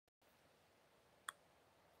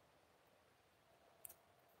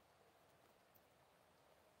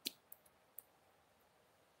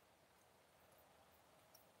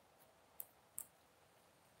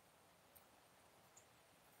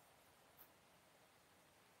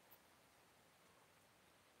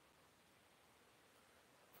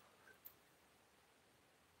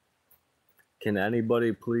Can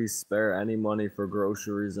anybody please spare any money for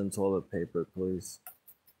groceries and toilet paper, please?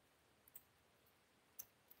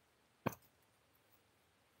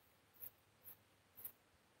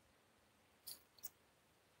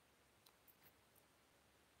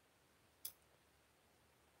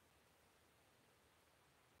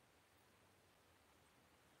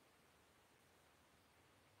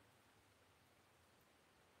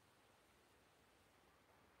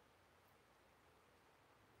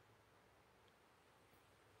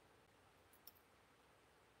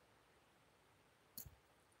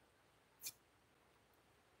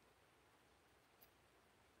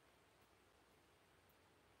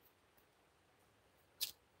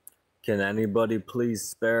 Can anybody please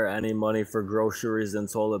spare any money for groceries and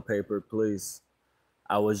toilet paper, please?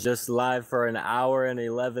 I was just live for an hour and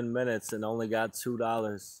 11 minutes and only got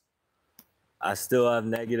 $2. I still have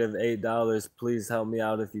negative $8. Please help me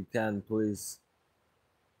out if you can, please.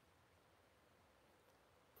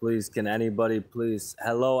 Please, can anybody please?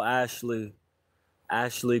 Hello, Ashley.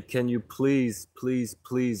 Ashley, can you please,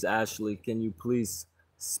 Ashley, can you please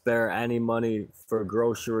spare any money for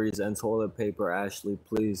groceries and toilet paper, Ashley,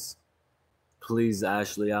 please? Please,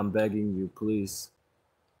 Ashley, I'm begging you, please.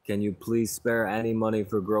 Can you please spare any money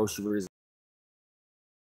for groceries?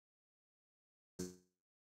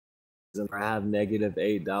 I have negative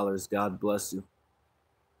 $8. God bless you.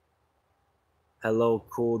 Hello,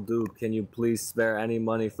 cool dude. Can you please spare any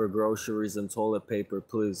money for groceries and toilet paper,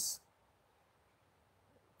 please?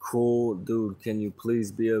 Cool dude, can you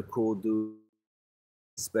please be a cool dude?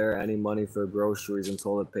 Spare any money for groceries and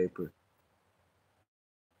toilet paper.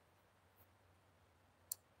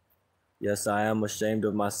 Yes, I am ashamed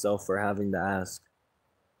of myself for having to ask.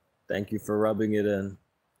 Thank you for rubbing it in.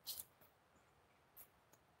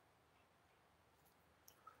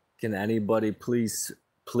 Can anybody please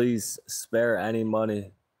spare any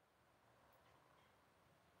money?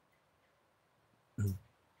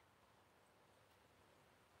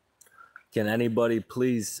 Can anybody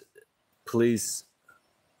please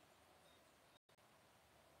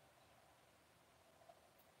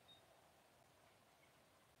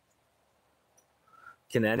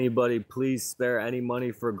Can anybody please spare any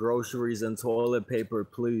money for groceries and toilet paper,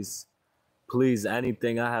 please? Please,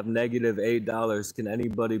 anything. I have negative $8. Can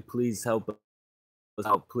anybody please help us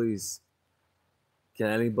out, please? Can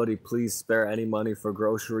anybody please spare any money for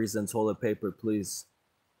groceries and toilet paper, please?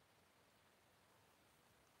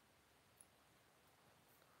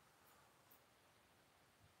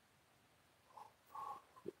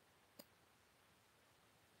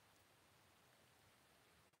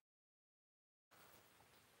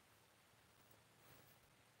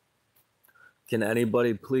 Can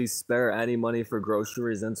anybody please spare any money for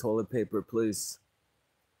groceries and toilet paper, please?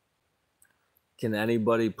 Can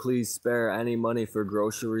anybody please spare any money for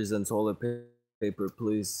groceries and toilet paper,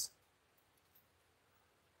 please?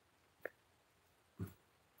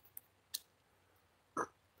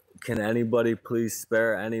 Can anybody please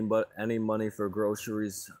spare any money for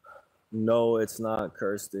groceries? No, it's not,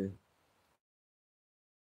 Kirsty.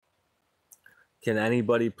 Can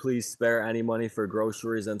anybody please spare any money for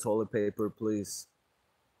groceries and toilet paper, please?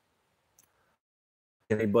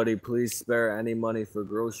 Can anybody please spare any money for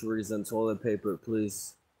groceries and toilet paper,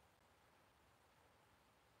 please?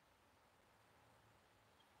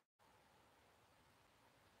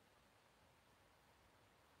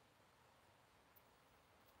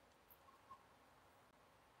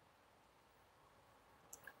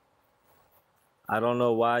 I don't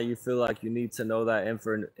know why you feel like you need to know that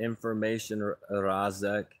information,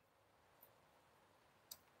 Razek.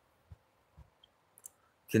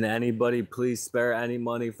 Can anybody please spare any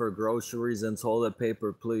money for groceries and toilet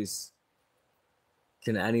paper, please?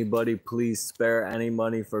 Can anybody please spare any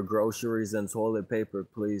money for groceries and toilet paper,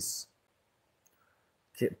 please?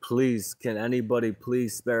 Can anybody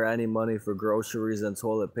please spare any money for groceries and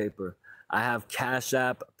toilet paper? I have Cash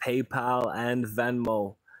App, PayPal, and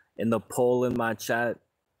Venmo in the poll in my chat,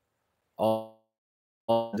 all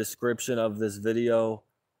the description of this video,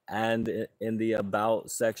 and in the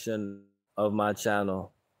about section of my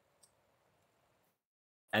channel.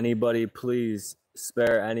 Anybody please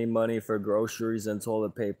spare any money for groceries and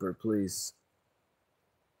toilet paper, please?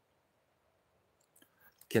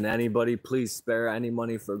 Can anybody please spare any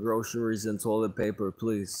money for groceries and toilet paper,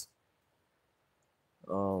 please?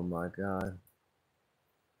 Oh my God.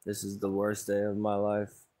 This is the worst day of my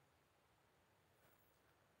life.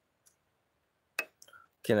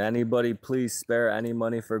 Can anybody please spare any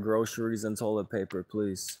money for groceries and toilet paper,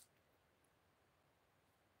 please?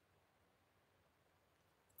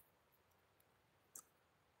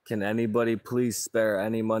 Can anybody please spare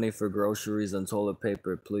any money for groceries and toilet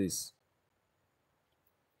paper, please?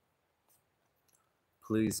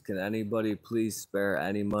 please, can anybody please spare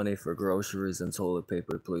any money for groceries and toilet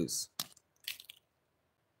paper, please?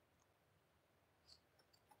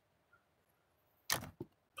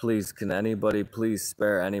 Please, can anybody please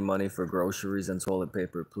spare any money for groceries and toilet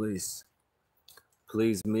paper, please?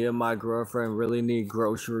 Please, me and my girlfriend really need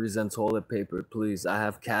groceries and toilet paper, please. I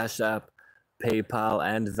have Cash App, PayPal,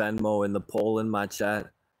 and Venmo in the poll in my chat.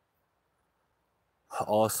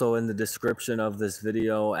 Also in the description of this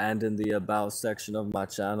video and in the about section of my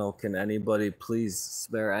channel, can anybody please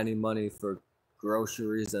spare any money for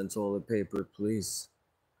groceries and toilet paper, please?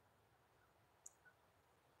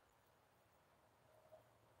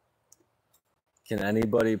 Can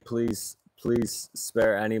anybody please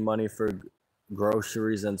spare any money for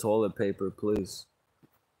groceries and toilet paper, please?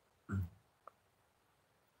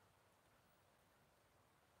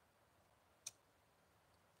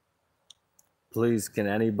 Please, can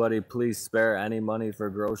anybody please spare any money for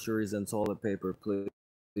groceries and toilet paper,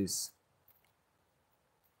 please?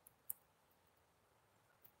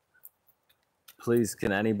 Please,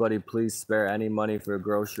 can anybody please spare any money for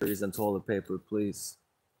groceries and toilet paper, please?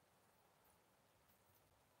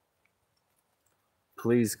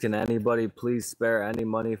 Please, can anybody please spare any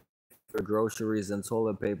money for groceries and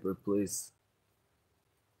toilet paper, please?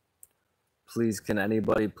 Please, can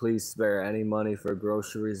anybody please spare any money for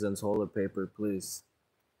groceries and toilet paper, please?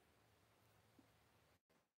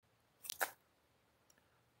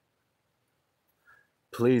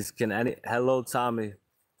 Please, can any... Hello, Tommy.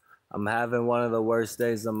 I'm having one of the worst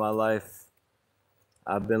days of my life.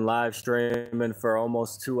 I've been live streaming for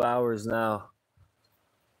almost 2 hours now.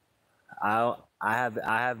 I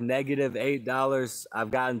have negative $8. I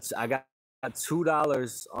got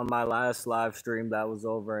 $2 on my last live stream that was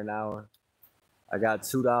over an hour. I got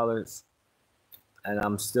 $2 and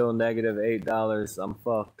I'm still negative $8. I'm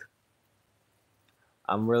fucked.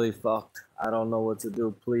 I'm really fucked. I don't know what to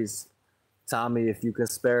do. Please, Tommy, if you can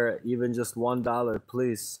spare even just $1,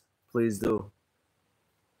 please do.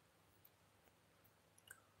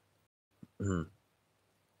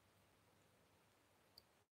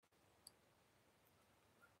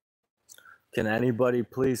 Can anybody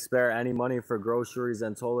please spare any money for groceries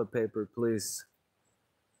and toilet paper, please?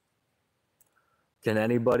 Can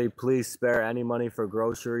anybody please spare any money for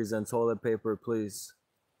groceries and toilet paper, please?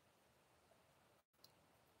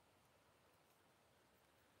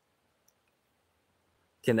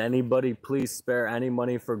 Can anybody please spare any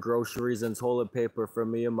money for groceries and toilet paper for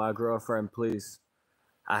me and my girlfriend, please?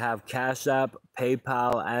 I have Cash App,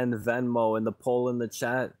 PayPal, and Venmo in the poll in the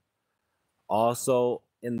chat. Also,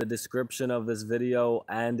 in the description of this video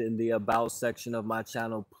and in the about section of my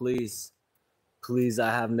channel, please, I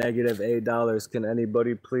have negative $8. Can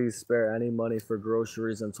anybody please spare any money for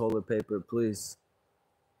groceries and toilet paper, please?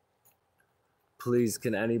 Please,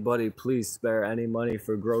 can anybody please spare any money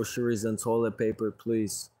for groceries and toilet paper,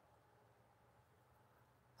 please?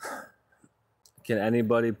 Can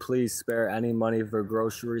anybody please spare any money for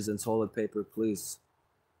groceries and toilet paper, please?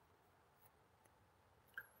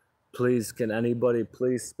 Please, can anybody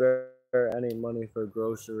please spare any money for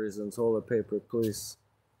groceries and toilet paper, please?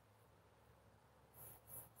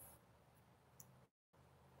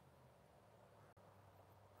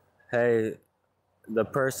 Hey, the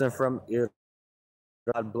person from Iran,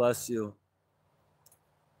 God bless you.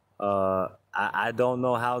 I don't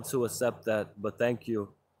know how to accept that, but thank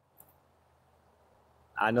you.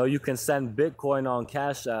 I know you can send Bitcoin on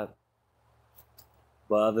Cash App,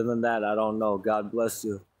 but other than that, I don't know. God bless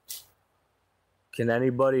you. Can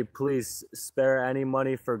anybody please spare any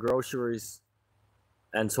money for groceries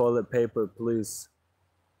and toilet paper, please?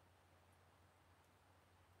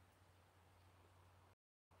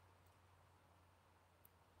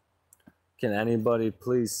 Can anybody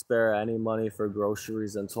please spare any money for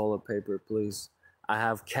groceries and toilet paper, please? I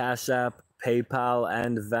have Cash App, PayPal,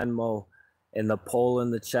 and Venmo in the poll in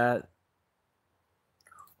the chat.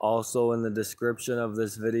 Also in the description of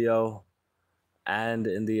this video and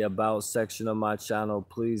in the about section of my channel,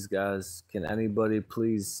 please, guys, can anybody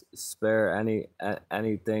please spare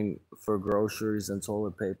anything for groceries and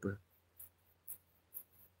toilet paper?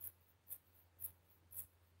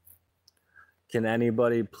 Can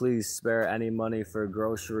anybody please spare any money for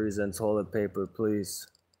groceries and toilet paper, please?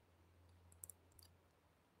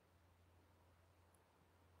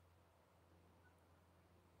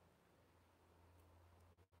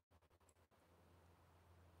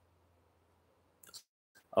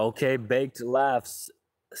 Okay, Baked Laughs.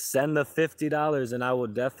 Send the $50 and I will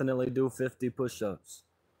definitely do 50 push-ups.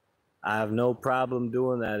 I have no problem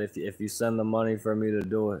doing that if you send the money for me to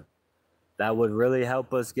do it. That would really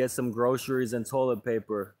help us get some groceries and toilet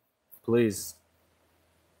paper. Please.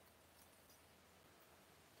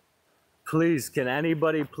 Please, can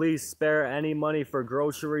anybody please spare any money for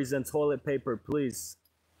groceries and toilet paper, please?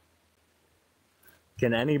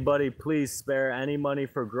 Can anybody please spare any money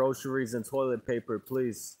for groceries and toilet paper,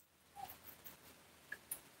 please?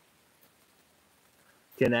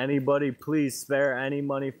 Can anybody please spare any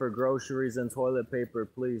money for groceries and toilet paper,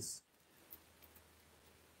 please?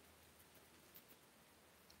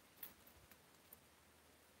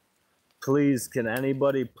 Please, can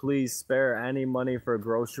anybody please spare any money for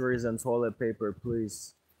groceries and toilet paper,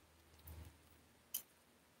 please?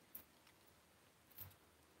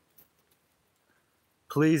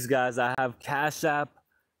 Please, guys, I have Cash App,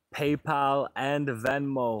 PayPal, and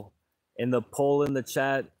Venmo in the poll in the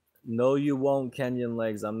chat. No, you won't, Kenyan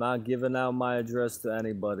Legs. I'm not giving out my address to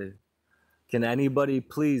anybody. Can anybody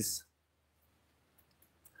please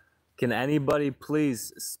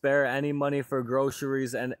spare any money for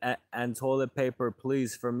groceries and toilet paper,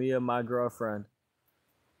 please, for me and my girlfriend?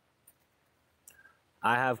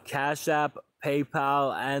 I have Cash App,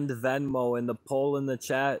 PayPal, and Venmo in the poll in the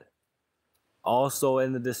chat. Also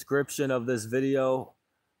in the description of this video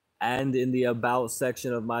and in the about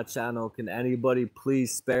section of my channel. Can anybody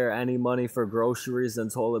please spare any money for groceries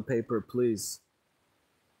and toilet paper, please?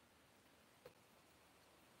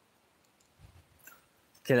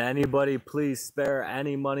 Can anybody please spare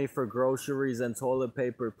any money for groceries and toilet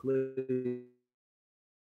paper, please?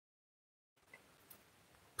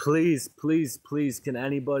 Please, please, please, can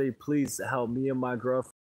anybody please help me and my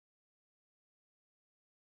girlfriend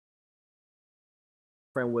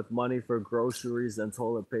with money for groceries and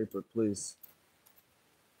toilet paper, please?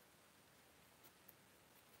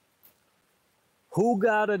 Who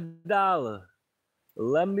got $1?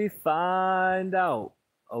 Let me find out.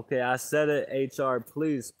 Okay, I said it, HR.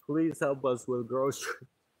 Please, please help us with groceries.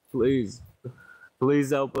 Please,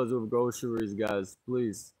 please help us with groceries, guys.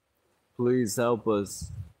 Please, please help us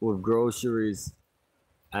with groceries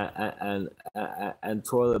and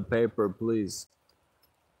toilet paper, please.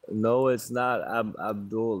 No, it's not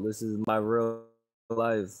Abdul. This is my real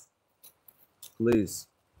life. Please.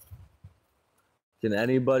 Can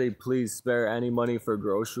anybody please spare any money for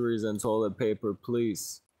groceries and toilet paper,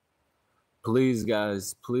 please? Please,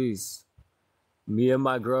 guys, please. Me and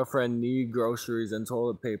my girlfriend need groceries and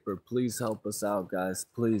toilet paper. Please help us out, guys.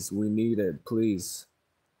 Please, we need it, please.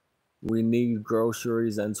 We need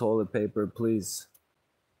groceries and toilet paper, please.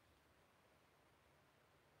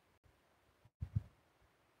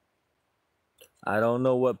 I don't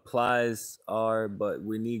know what plies are, but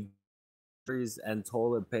we need groceries and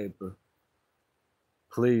toilet paper.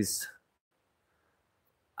 Please.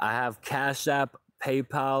 I have Cash App,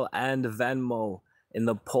 PayPal, and Venmo in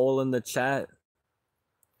the poll in the chat.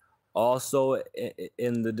 Also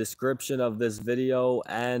in the description of this video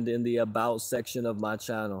and in the about section of my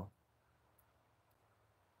channel.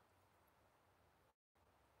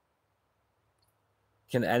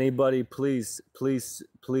 Can anybody please,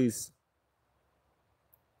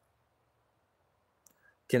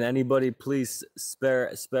 can anybody please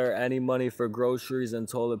spare any money for groceries and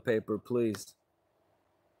toilet paper, please?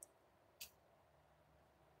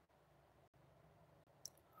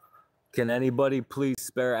 Can anybody please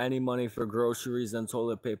spare any money for groceries and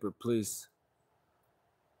toilet paper, please?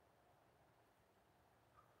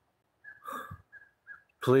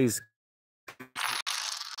 Please.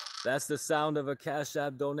 That's the sound of a Cash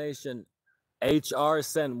App donation. HR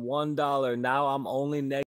sent $1. Now I'm only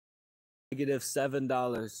negative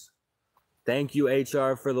 $7. Thank you,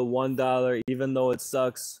 HR, for the $1, even though it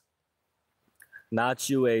sucks. Not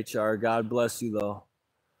you, HR. God bless you, though.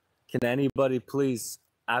 Can anybody please?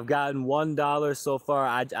 I've gotten $1 so far.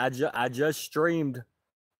 I just streamed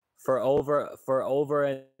for over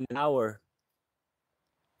an hour.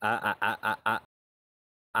 I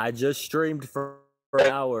just streamed for an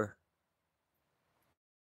hour,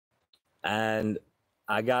 and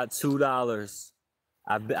I got $2.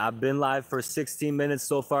 I've been live for 16 minutes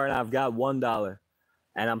so far, and I've got $1,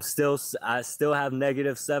 and I still have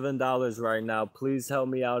negative $7 right now. Please help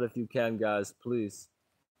me out if you can, guys. Please.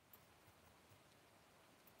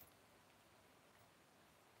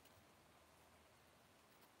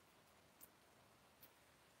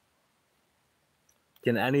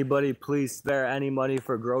 Can anybody please spare any money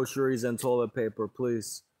for groceries and toilet paper,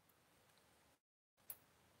 please?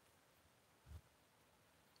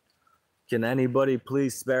 Can anybody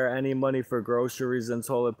please spare any money for groceries and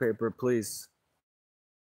toilet paper, please?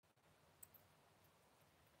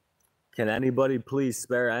 Can anybody please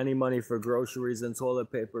spare any money for groceries and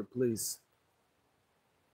toilet paper, please?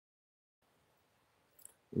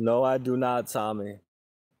 No, I do not, Tommy.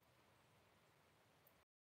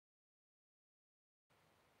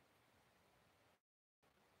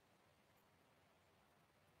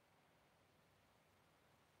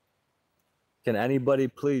 Can anybody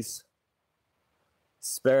please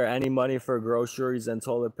spare any money for groceries and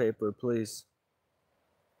toilet paper, please?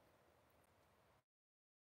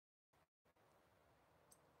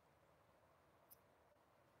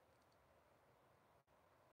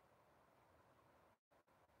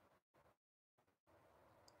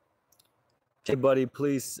 Anybody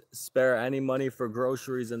please spare any money for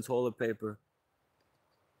groceries and toilet paper?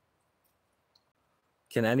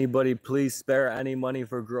 Can anybody please spare any money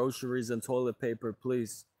for groceries and toilet paper,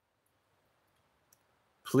 please?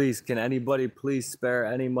 Please, can anybody please spare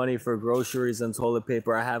any money for groceries and toilet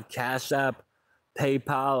paper? I have Cash App,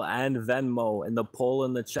 PayPal, and Venmo in the poll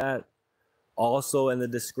in the chat. Also in the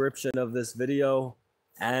description of this video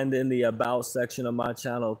and in the about section of my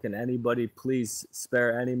channel. Can anybody please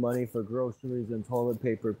spare any money for groceries and toilet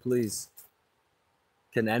paper, please?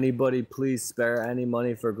 Can anybody please spare any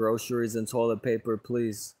money for groceries and toilet paper,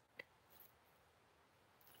 please?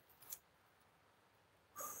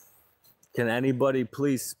 Can anybody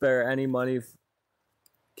please spare any money?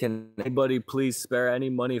 Can anybody please spare any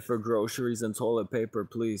money for groceries and toilet paper,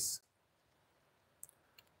 please?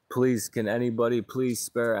 Please, can anybody please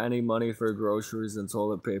spare any money for groceries and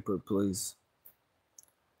toilet paper, please?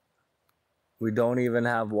 We don't even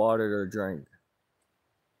have water to drink.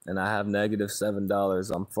 And I have -$7.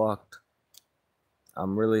 I'm fucked.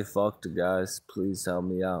 I'm really fucked, guys. Please help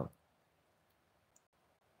me out.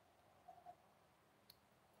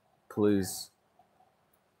 Please.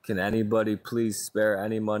 Can anybody please spare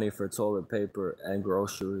any money for toilet paper and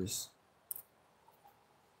groceries?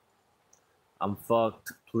 I'm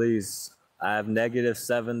fucked. Please. I have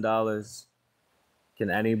 -$7. Can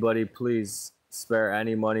anybody please spare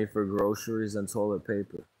any money for groceries and toilet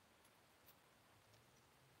paper?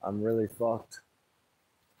 I'm really fucked.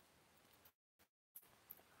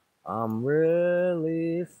 I'm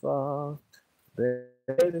really fucked,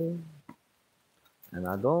 baby. And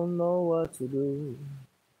I don't know what to do.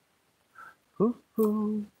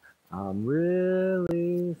 Ooh, I'm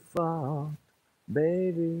really fucked,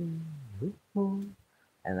 baby. Ooh,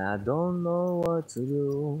 and I don't know what to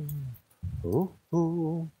do.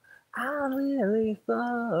 Ooh, I'm really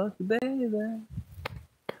fucked, baby.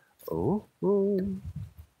 Ooh,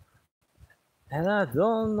 and I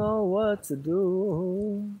don't know what to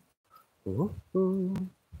do. Ooh.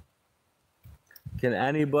 Can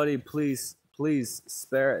anybody please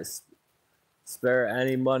spare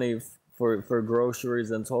any money for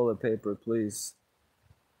groceries and toilet paper, please?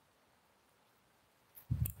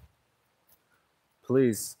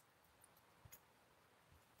 Please.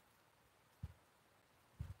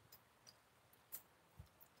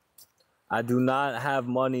 I do not have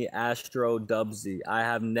money, Astro Dubsy. I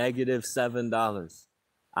have -$7.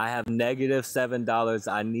 I have -$7.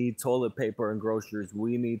 I need toilet paper and groceries.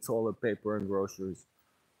 We need toilet paper and groceries.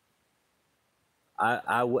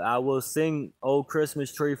 I will sing "Oh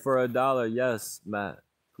Christmas Tree" for $1. Yes, Matt.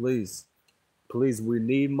 Please. Please, we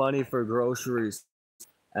need money for groceries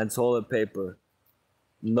and toilet paper.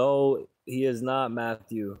 No, he is not,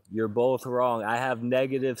 Matthew. You're both wrong. I have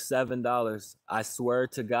 -$7. I swear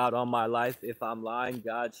to God on my life, if I'm lying,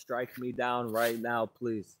 God, strike me down right now,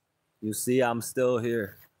 please. You see, I'm still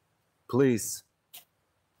here. Please.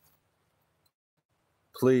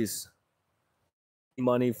 Please.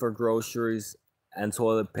 Money for groceries and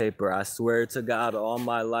toilet paper. I swear to God all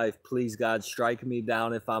my life, please, God, strike me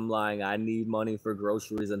down if I'm lying. I need money for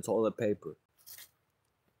groceries and toilet paper.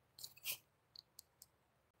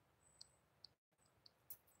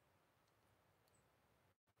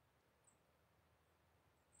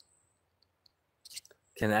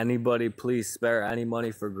 Can anybody please spare any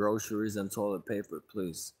money for groceries and toilet paper,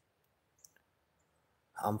 please?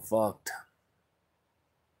 I'm fucked.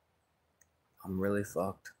 I'm really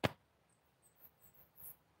fucked.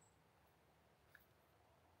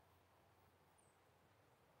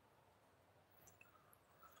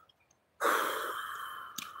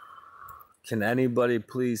 Can anybody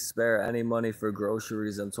please spare any money for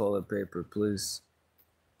groceries and toilet paper, please?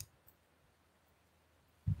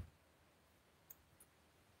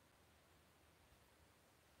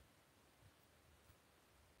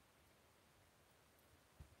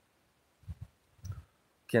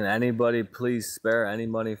 Can anybody please spare any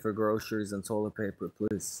money for groceries and toilet paper,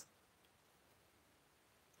 please?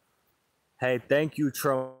 Hey, thank you,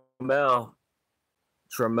 Tromel.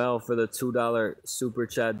 Tromel for the $2 super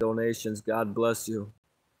chat donations. God bless you.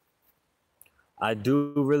 I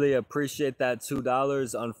do really appreciate that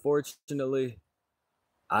 $2. Unfortunately,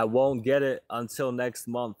 I won't get it until next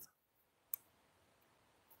month.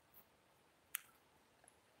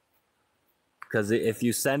 Because if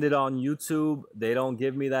you send it on YouTube, they don't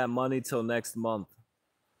give me that money till next month.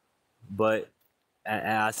 but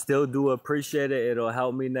and I still do appreciate it. It'll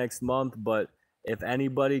help me next month. But if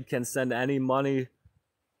anybody can send any money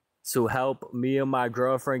to help me and my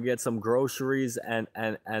girlfriend get some groceries and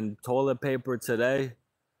toilet paper today,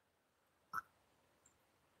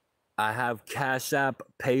 I have Cash App,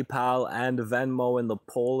 PayPal, and Venmo in the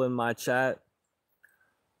poll in my chat.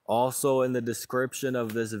 Also in the description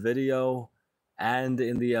of this video and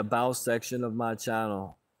in the about section of my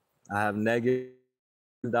channel. I have negative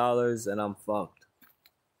dollars and I'm fucked.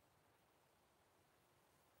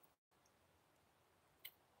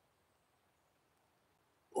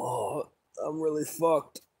 Oh, I'm really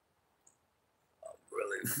fucked. I'm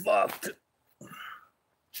really fucked.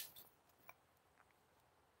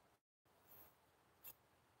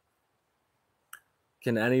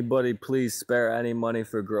 Can anybody please spare any money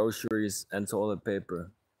for groceries and toilet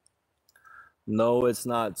paper? No, it's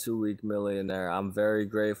not 2 Week Millionaire. I'm very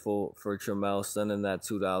grateful for Tramel sending that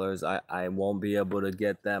 $2. I won't be able to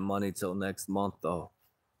get that money till next month though.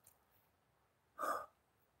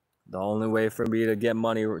 The only way for me to get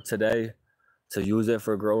money today to use it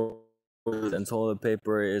for groceries and toilet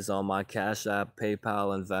paper is on my Cash App,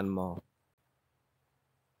 PayPal, and Venmo.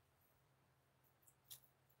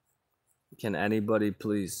 Can anybody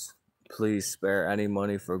please spare any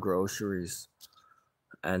money for groceries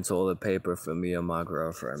and toilet paper for me and my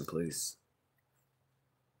girlfriend, please?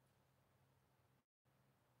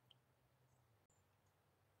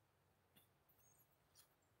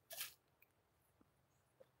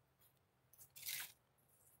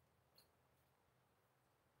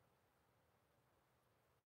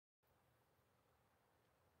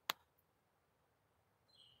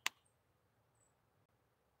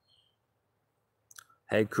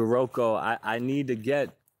 Hey, Kuroko, I need to get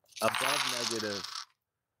above negative.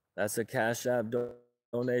 That's a Cash App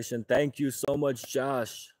donation. Thank you so much,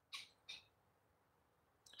 Josh.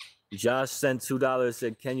 Josh sent $2,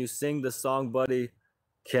 said, can you sing the song, buddy?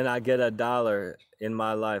 Can I get $1 in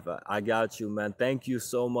my life? I got you, man. Thank you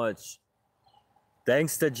so much.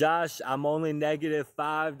 Thanks to Josh, I'm only negative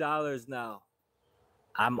 $5 now.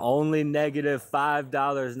 I'm only negative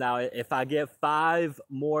 $5 now. If I get $5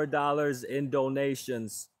 more in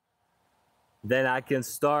donations, then I can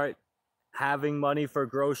start having money for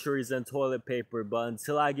groceries and toilet paper. But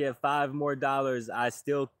until I get $5 more, I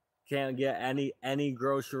still can't get any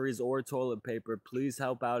groceries or toilet paper. Please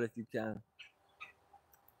help out if you can.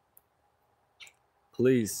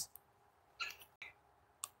 Please.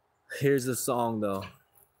 Here's the song though.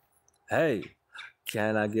 Hey.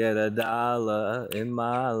 Can I get $1 in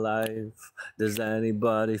my life? Does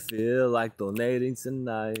anybody feel like donating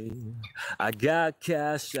tonight? I got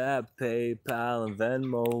Cash App, PayPal, and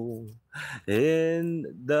Venmo in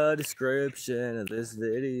the description of this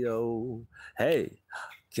video. Hey,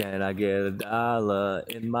 can I get $1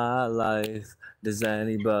 in my life? Does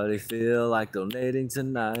anybody feel like donating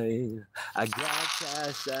tonight? I got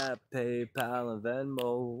Cash App, PayPal, and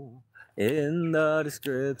Venmo in the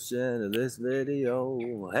description of this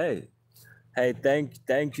video. Hey,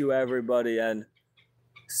 thank you everybody. And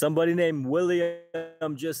somebody named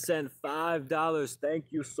William just sent $5.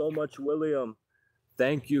 Thank you so much, William.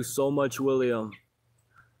 Thank you so much, William.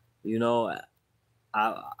 You know,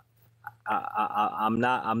 I'm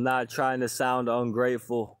not trying to sound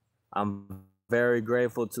ungrateful. I'm very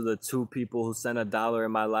grateful to the 2 people who sent $1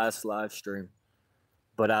 in my last live stream.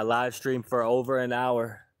 But I live streamed for over an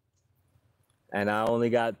hour. And I only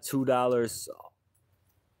got $2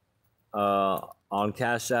 on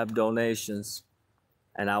Cash App donations.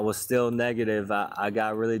 And I was still negative. I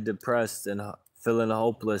got really depressed and feeling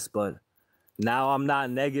hopeless. But now I'm not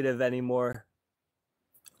negative anymore.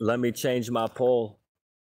 Let me change my poll.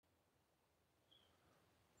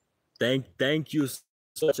 Thank you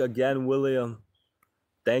so much again, William.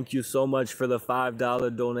 Thank you so much for the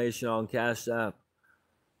 $5 donation on Cash App.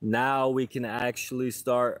 Now we can actually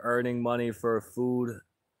start earning money for food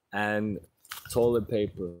and toilet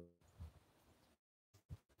paper.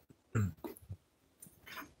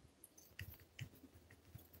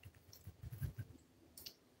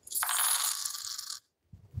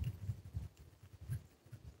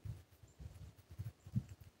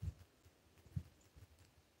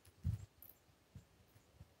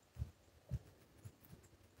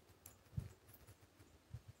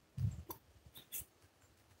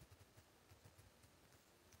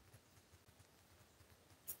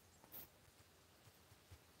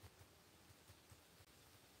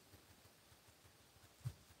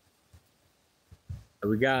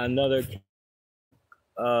 We got another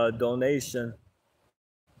donation.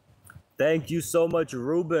 Thank you so much,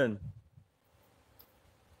 Ruben.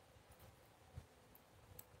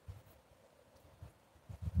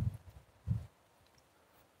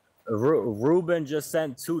 Ruben just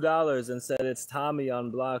sent $2 and said it's Tommy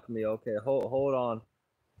unblocked me. Okay, hold on,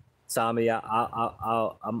 Tommy.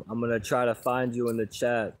 I'm gonna try to find you in the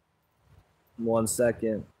chat. 1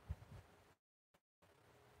 second.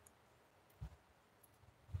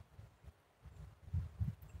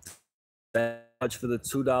 Thank you much for the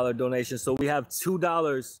 $2 donation. So we have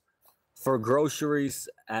 $2 for groceries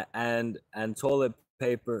and toilet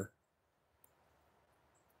paper.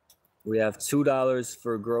 We have $2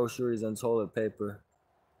 for groceries and toilet paper.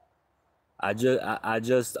 I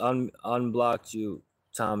just unblocked you,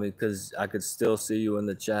 Tommy, because I could still see you in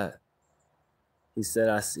the chat. He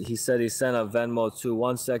said he sent a Venmo too.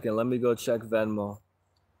 1 second, let me go check Venmo.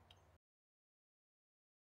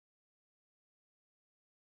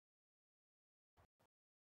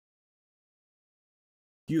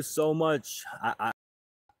 Thank you so much.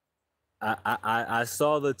 I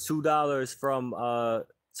saw the $2 from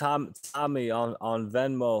Tommy on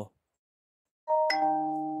Venmo.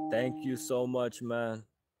 Thank you so much, man.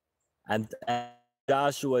 And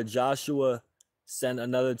Joshua sent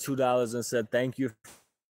another $2 and said thank you,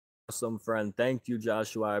 awesome friend. Thank you,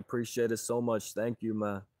 Joshua. I appreciate it so much. Thank you,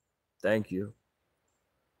 man. Thank you.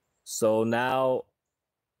 So now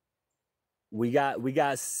we got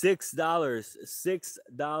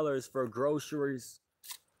 $6 for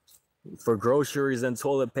groceries and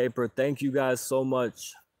toilet paper. Thank you guys so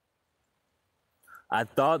much. I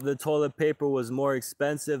thought the toilet paper was more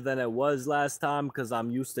expensive than it was last time because I'm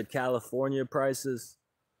used to California prices.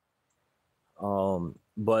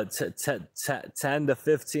 But $10 to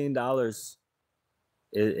 $15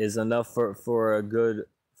 is enough for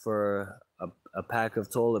a pack of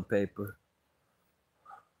toilet paper.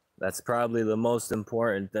 That's probably the most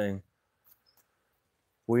important thing.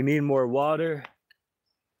 We need more water.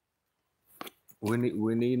 We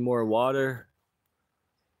need more water.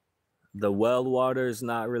 The well water is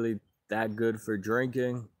not really that good for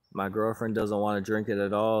drinking. My girlfriend doesn't want to drink it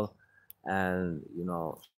at all, and you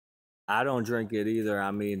know, I don't drink it either.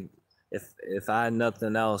 I mean, if I had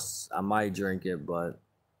nothing else, I might drink it, but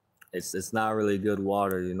it's not really good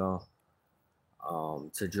water, you know,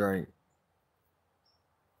 to drink.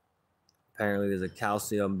 Apparently, there's a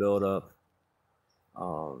calcium buildup.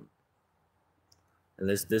 And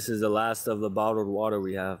this is the last of the bottled water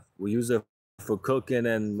we have. We use it for cooking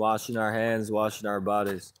and washing our hands, washing our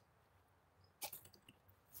bodies.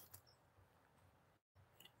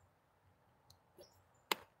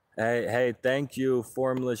 Hey, thank you,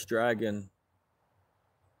 Formless Dragon.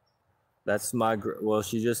 That's my, well,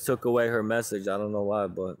 she just took away her message. I don't know why,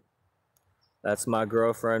 but that's my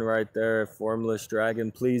girlfriend right there, Formless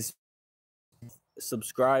Dragon. Please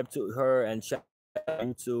subscribe to her and check out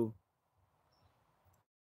YouTube.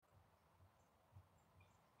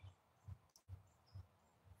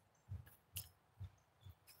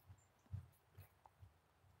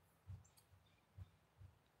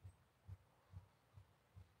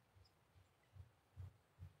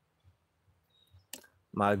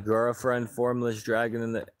 My girlfriend, Formless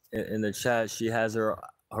Dragon, in the chat, she has her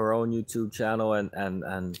own YouTube channel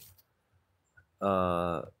and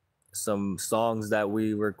some songs that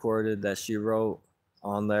we recorded that she wrote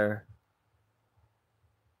on there.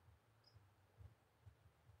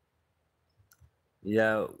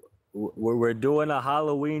 Yeah, we're doing a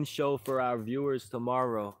Halloween show for our viewers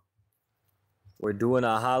tomorrow. We're doing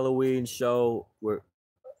a Halloween show.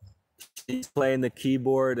 She's playing the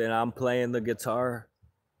keyboard and I'm playing the guitar.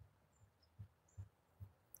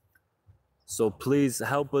 So please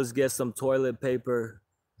help us get some toilet paper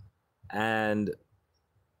and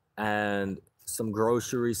some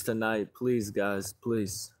groceries tonight. Please, guys,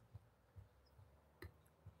 please.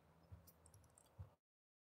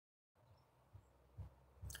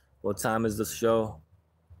 What time is the show?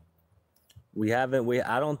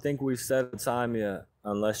 I don't think we've set a time yet,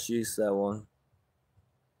 unless she set one.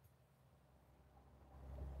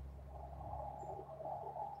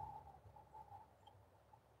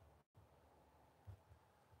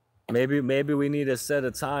 Maybe we need to set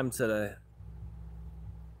a time today.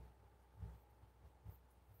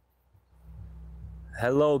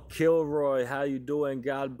 Hello, Kilroy. How you doing?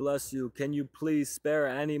 God bless you. Can you please spare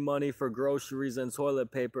any money for groceries and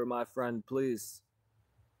toilet paper, my friend, please?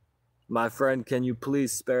 My friend, can you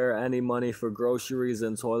please spare any money for groceries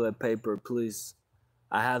and toilet paper, please?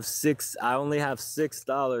 I only have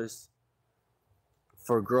 $6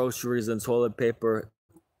 for groceries and toilet paper.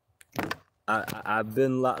 I've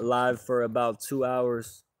been live for about 2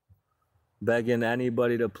 hours, begging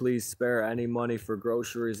anybody to please spare any money for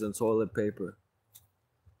groceries and toilet paper.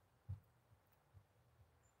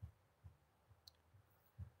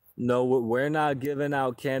 No, we're not giving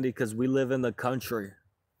out candy because we live in the country.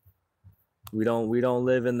 We don't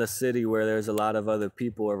live in the city where there's a lot of other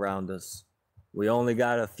people around us. We only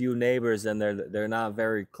got a few neighbors, and they're not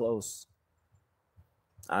very close.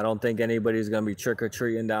 I don't think anybody's gonna be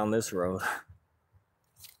trick-or-treating down this road.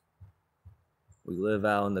 We live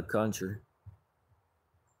out in the country.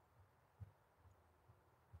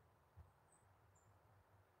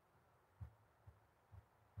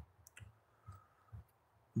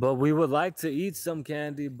 But we would like to eat some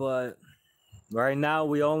candy, but right now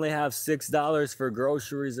we only have $6 for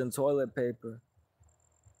groceries and toilet paper.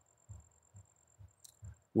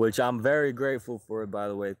 Which I'm very grateful for, by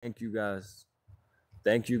the way. Thank you guys.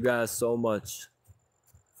 Thank you guys so much.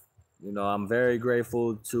 You know, I'm very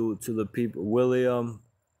grateful to the people, William,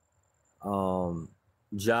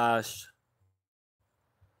 Josh,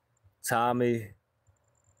 Tommy.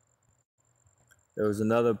 There was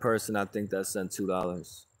another person I think that sent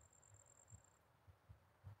 $2.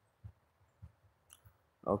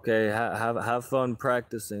 Okay, have fun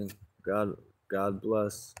practicing. God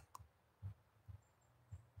bless.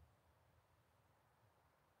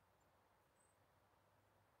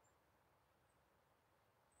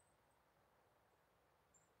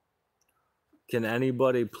 Can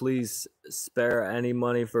anybody please spare any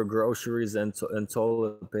money for groceries and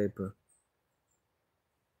toilet paper?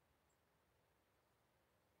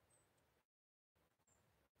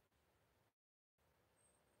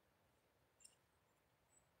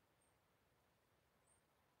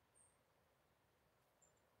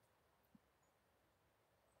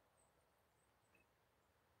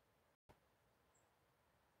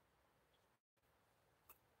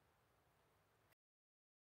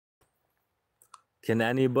 Can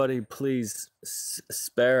anybody please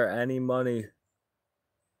spare any money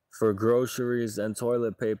for groceries and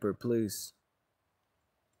toilet paper, please?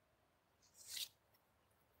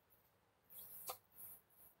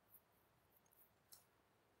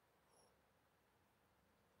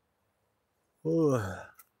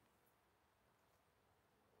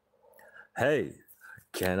 Hey,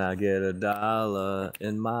 can I get $1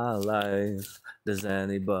 in my life? Does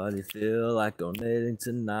anybody feel like donating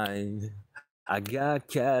tonight? I got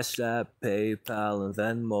Cash App, PayPal, and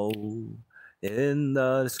Venmo in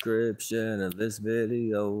the description of this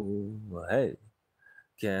video. Hey,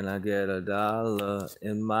 can I get $1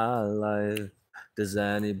 in my life? Does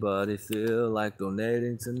anybody feel like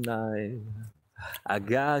donating tonight? I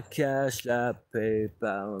got Cash App,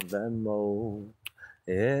 PayPal, and Venmo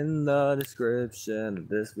in the description of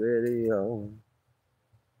this video.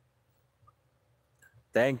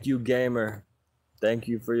 Thank you, gamer. Thank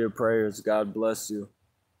you for your prayers. God bless you.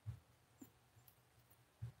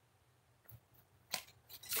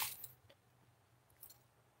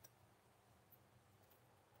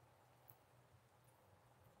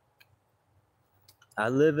 I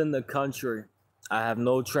live in the country. I have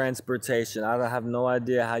no transportation. I have no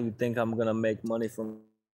idea how you think I'm gonna make money from.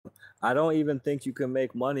 I don't even think you can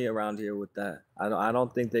make money around here with that. I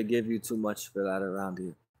don't think they give you too much for that around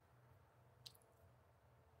here.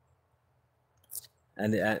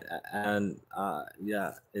 And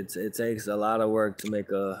yeah, it takes a lot of work to make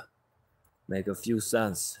a few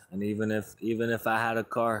cents. And even if I had a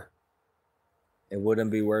car, it wouldn't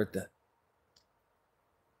be worth it.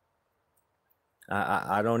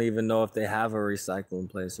 I don't even know if they have a recycling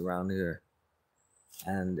place around here.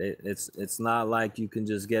 And it's not like you can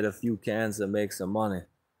just get a few cans and make some money.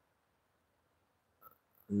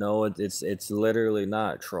 No, it's literally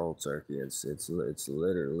not, Troll Turkey. It's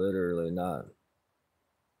literally not.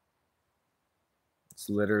 It's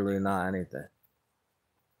literally not anything.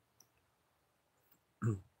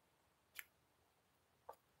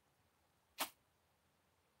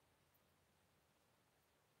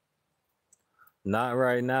 Not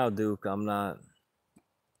right now, Duke. I'm not.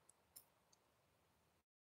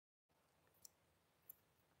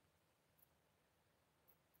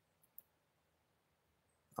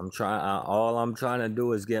 All I'm trying to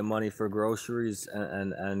do is get money for groceries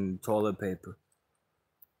and toilet paper.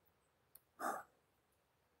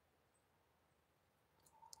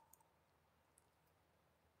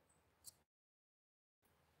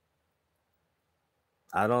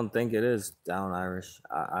 I don't think it is down Irish.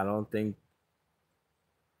 I don't think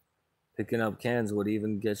picking up cans would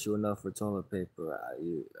even get you enough for toilet paper.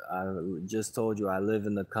 I just told you I live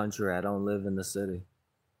in the country. I don't live in the city.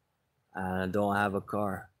 And I don't have a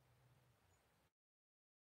car.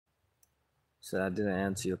 So I didn't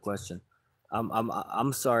answer your question.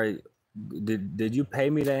 I'm sorry. Did you pay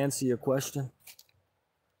me to answer your question?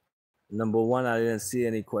 Number one, I didn't see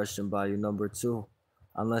any question by you. Number two,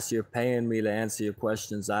 unless you're paying me to answer your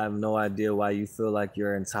questions, I have no idea why you feel like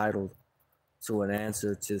you're entitled to an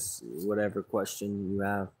answer to whatever question you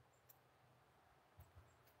have.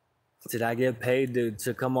 Did I get paid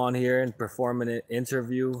to come on here and perform an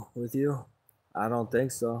interview with you? I don't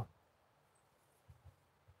think so.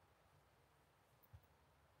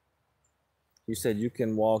 You said you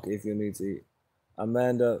can walk if you need to eat.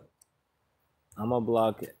 Amanda, I'm gonna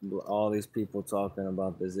block all these people talking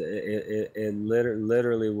about this. It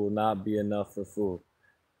literally will not be enough for food.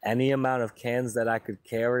 Any amount of cans that I could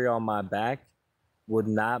carry on my back would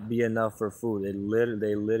not be enough for food.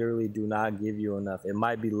 They literally do not give you enough. It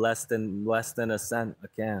might be less than a cent a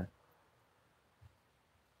can.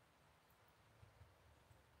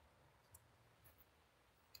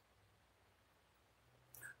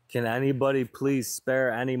 Can anybody please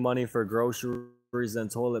spare any money for groceries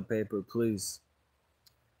and toilet paper, please?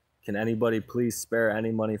 Can anybody please spare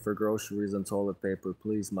any money for groceries and toilet paper,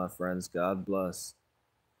 please, my friends? God bless.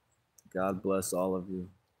 God bless all of you.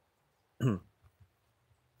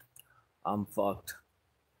 I'm fucked.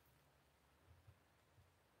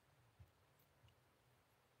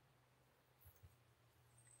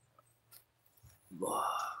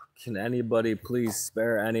 Can anybody please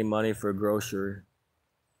spare any money for grocery?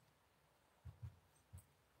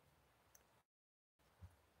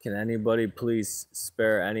 Can anybody please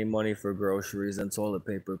spare any money for groceries and toilet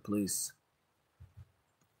paper, please?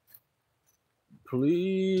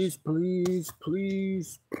 Please, please,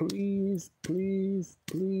 please, please, please,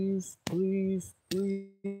 please, please,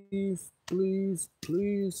 please, please,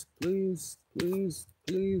 please, please, please,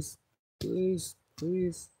 please, please,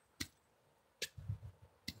 please.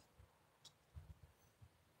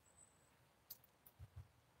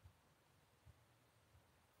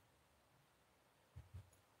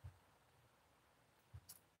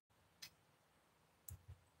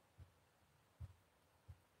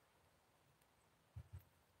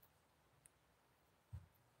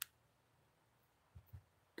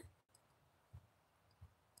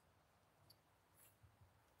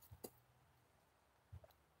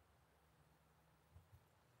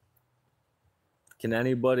 Can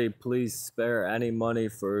anybody please spare any money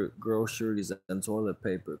for groceries and toilet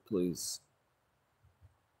paper, please?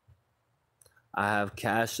 I have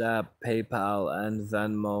Cash App, PayPal, and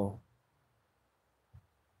Venmo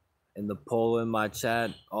in the poll in my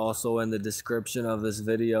chat, also in the description of this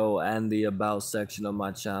video and the about section of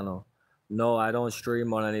my channel. No, I don't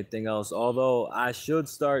stream on anything else, although I should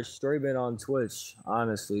start streaming on Twitch.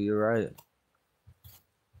 Honestly, you're right.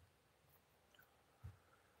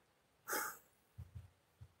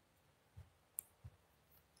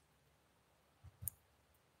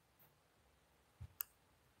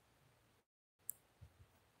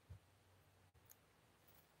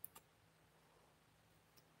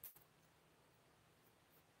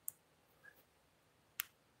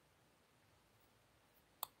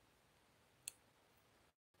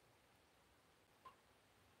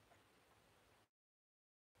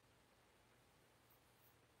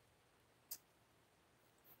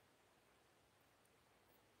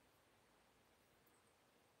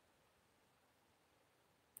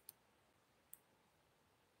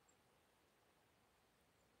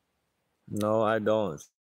 No, I don't.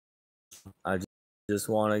 I just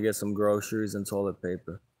want to get some groceries and toilet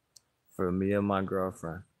paper for me and my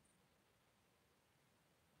girlfriend.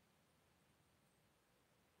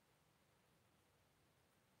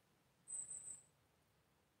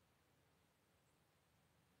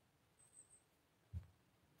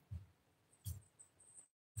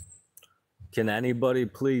 Can anybody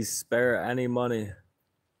please spare any money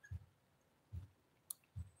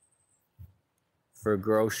for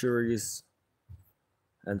groceries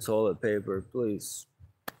and toilet paper, please?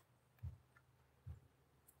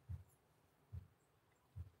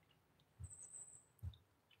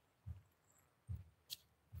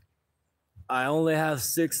 I only have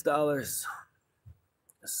 $6.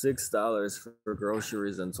 $6 for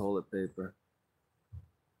groceries and toilet paper.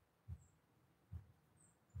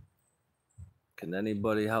 Can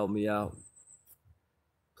anybody help me out,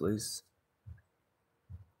 please?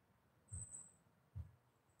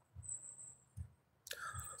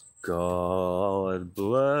 God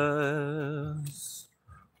bless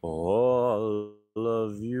all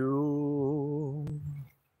of you,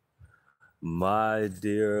 my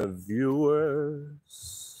dear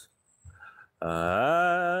viewers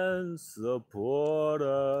and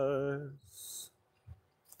supporters.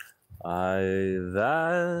 I've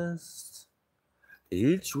asked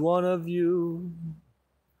each one of you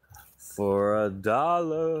for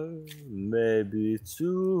 $1, maybe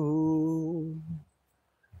 $2.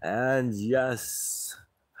 And yes,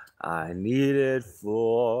 I need it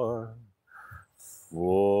for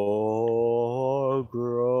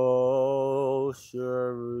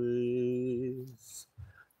groceries.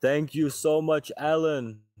 Thank you so much,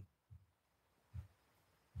 Ellen.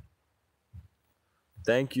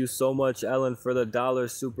 Thank you so much, Ellen, for the $1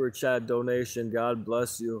 super chat donation. God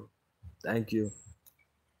bless you. Thank you.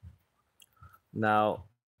 Now,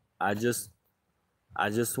 I just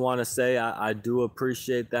want to say I do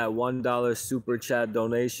appreciate that $1 super chat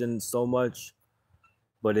donation so much.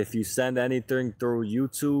 But if you send anything through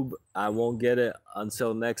YouTube, I won't get it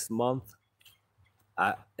until next month.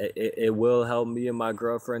 It will help me and my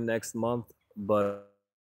girlfriend next month, but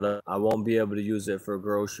I won't be able to use it for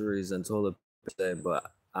groceries until the day.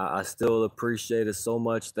 But I still appreciate it so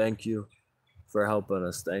much. Thank you for helping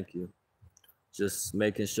us. Thank you. Just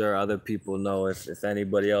making sure other people know if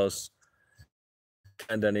anybody else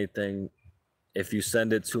send anything, if you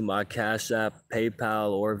send it to my Cash App,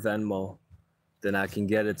 PayPal, or Venmo, then I can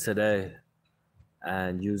get it today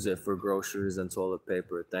and use it for groceries and toilet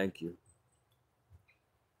paper. Thank you.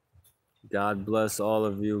 God bless all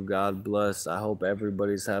of you. God bless. I hope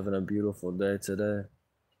everybody's having a beautiful day today.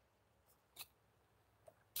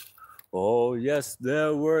 Oh, yes,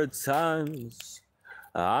 there were times,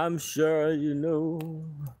 I'm sure you knew,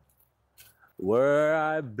 where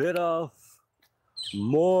I bit off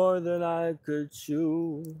more than I could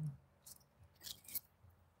chew.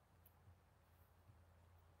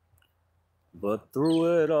 But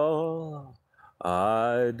through it all,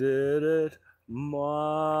 I did it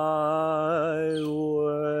my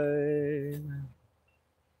way.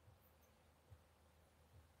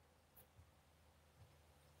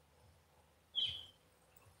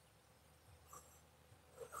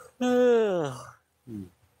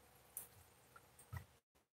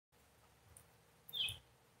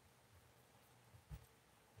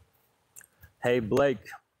 Hey, Blake.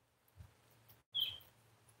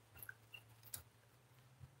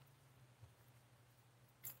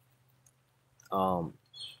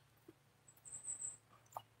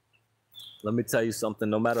 Let me tell you something.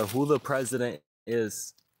 No matter who the president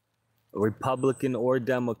is, Republican or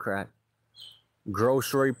Democrat,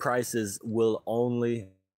 grocery prices will only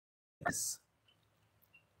rise.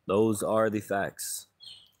 Those are the facts.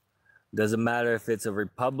 Doesn't matter if it's a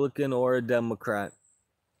Republican or a Democrat.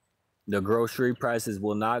 The grocery prices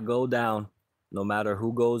will not go down. No matter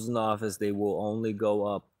who goes in office, they will only go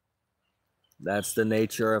up. That's the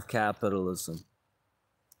nature of capitalism.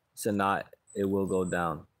 So not, it will go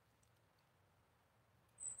down.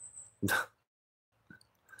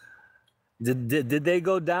 Did they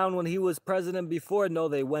go down when he was president before? No,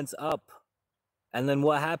 they went up. And then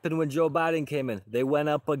what happened when Joe Biden came in? They went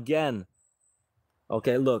up again.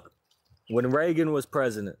 Okay, look. When Reagan was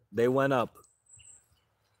president, they went up.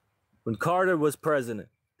 When Carter was president,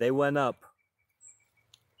 they went up.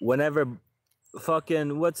 Whenever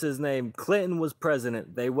fucking, what's his name, Clinton was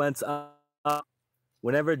president, they went up.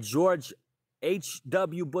 Whenever George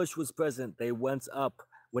H.W. Bush was president, they went up.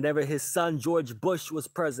 Whenever his son George Bush was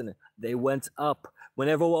president, they went up.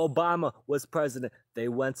 Whenever Obama was president, they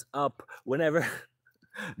went up. Whenever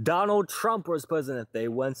Donald Trump was president, they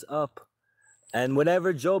went up. And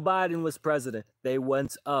whenever Joe Biden was president, they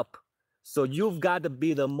went up. So you've got to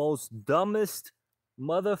be the most dumbest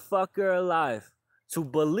motherfucker alive to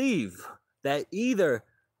believe that either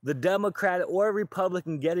the Democrat or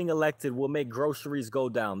Republican getting elected will make groceries go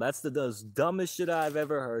down. That's the dumbest shit I've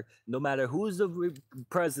ever heard. No matter who's the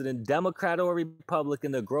president, Democrat or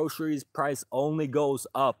Republican, the groceries price only goes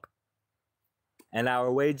up. And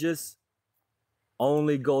our wages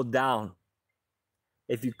only go down.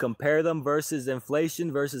 If you compare them versus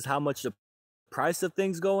inflation versus how much the price of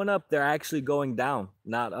things going up, they're actually going down,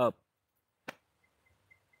 not up.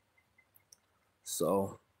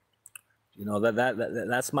 So, you know,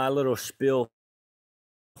 that's my little spiel.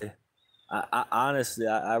 I honestly,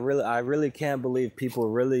 I really can't believe people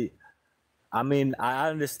really. I mean, I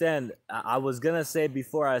understand. I was gonna say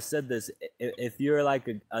before I said this, if you're like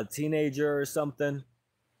a teenager or something,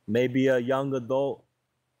 maybe a young adult,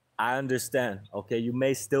 I understand. Okay, you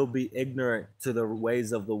may still be ignorant to the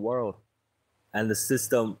ways of the world and the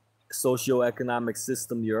system, socioeconomic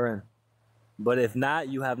system you're in. But if not,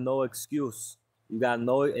 you have no excuse. You got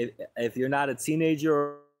no, if you're not a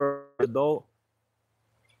teenager or adult,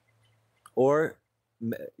 or,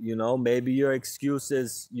 you know, maybe your excuse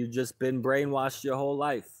is you've just been brainwashed your whole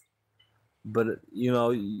life. But, you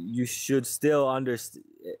know, you should still understand,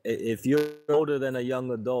 if you're older than a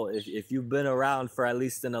young adult, if you've been around for at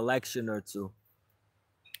least an election or two,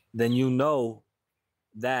 then you know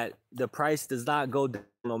that the price does not go down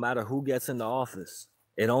no matter who gets into office.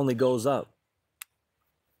 It only goes up.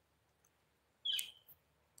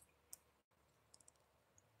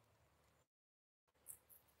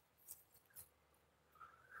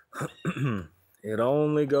 It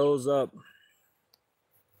only goes up.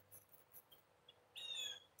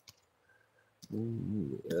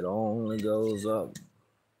 It only goes up.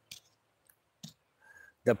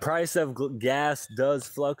 The price of gas does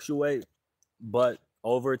fluctuate, but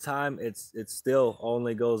over time, it still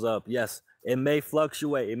only goes up. Yes, it may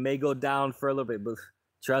fluctuate. It may go down for a little bit, but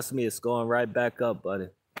trust me, it's going right back up, buddy.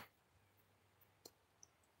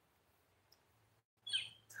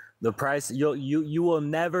 The price, you will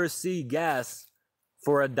never see gas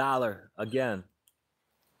for $1 again.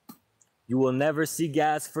 You will never see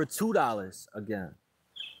gas for $2 again.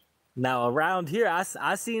 Now around here, I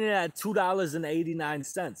seen it at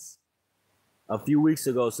 $2.89 a few weeks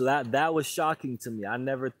ago. So that was shocking to me. I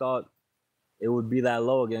never thought it would be that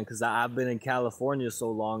low again, because I've been in California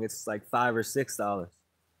so long. It's like $5 or $6,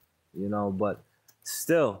 you know. But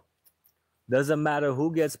still, doesn't matter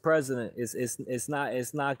who gets president. It's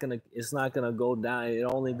not gonna go down. It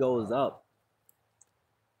only goes up.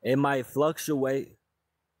 It might fluctuate.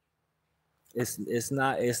 It's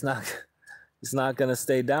not gonna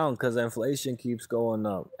stay down, because inflation keeps going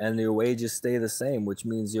up and your wages stay the same, which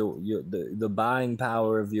means the buying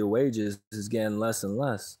power of your wages is getting less and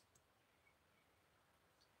less.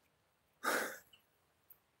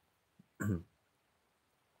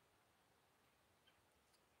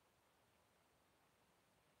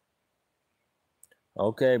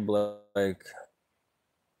 Okay, Blake.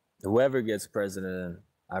 Whoever gets president,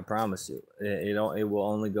 I promise you, it will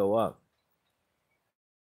only go up.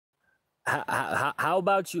 How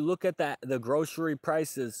about you look at the grocery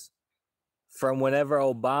prices from whenever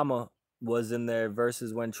Obama was in there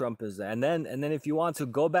versus when Trump is there, and then if you want to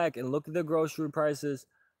go back and look at the grocery prices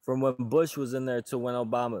from when Bush was in there to when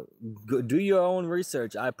Obama, do your own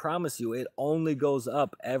research. I promise you, it only goes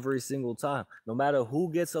up every single time, no matter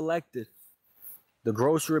who gets elected. The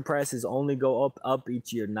grocery prices only go up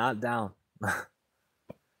each year, not down.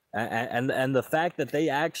 and the fact that they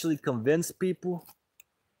actually convince people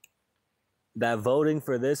that voting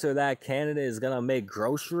for this or that candidate is gonna make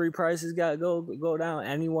grocery prices go down.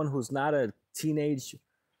 Anyone who's not a teenage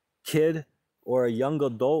kid or a young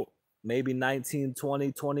adult, maybe 19,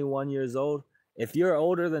 20, 21 years old, if you're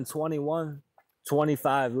older than 21,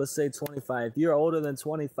 25, let's say 25, if you're older than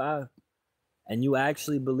 25 and you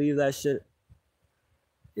actually believe that shit,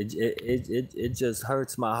 it just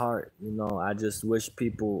hurts my heart. You know, I just wish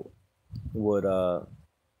people would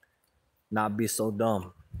not be so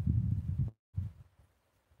dumb.